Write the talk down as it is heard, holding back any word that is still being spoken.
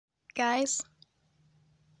guys,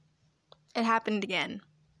 it happened again.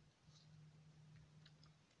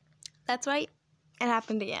 That's right, it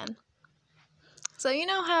happened again. So you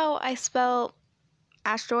know how I spell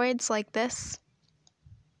asteroids like this?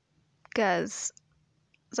 Because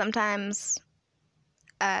sometimes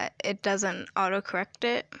it doesn't autocorrect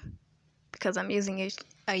it because I'm using a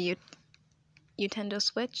Nintendo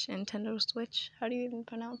Switch. How do you even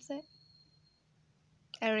pronounce it?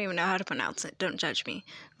 I don't even know how to pronounce it. Don't judge me.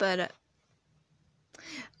 But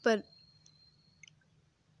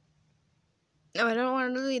no, I don't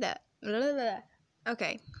want to do that.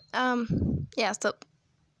 Okay. Yeah. So.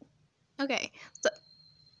 Okay. So.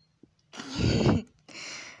 I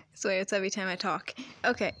swear it's every time I talk.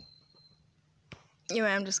 Okay.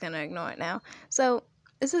 Anyway, I'm just gonna ignore it now. So,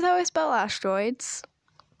 this is how I spell asteroids.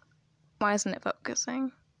 Why isn't it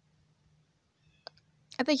focusing?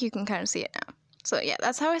 I think you can kind of see it now. So yeah,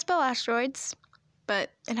 that's how I spell asteroids, but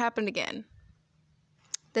it happened again.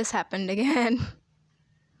 This happened again.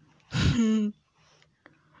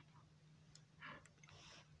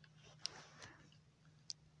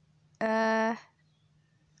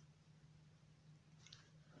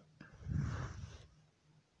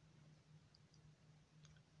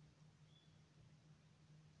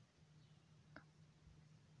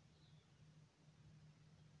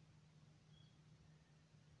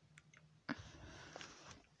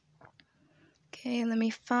 Okay, let me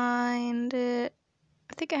find it.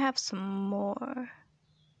 I think I have some more.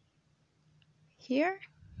 Here?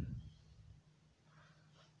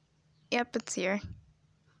 Yep, it's here.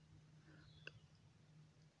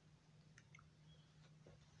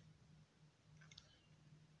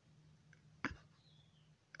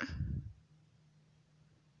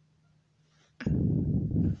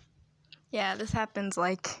 Yeah, this happens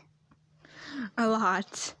like a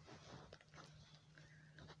lot.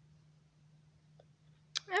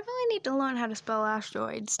 I really need to learn how to spell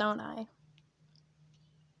asteroids, don't I?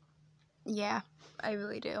 Yeah, I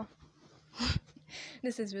really do.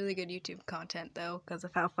 This is really good YouTube content, though, because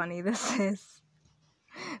of how funny this is.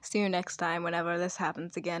 See you next time whenever this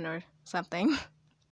happens again or something.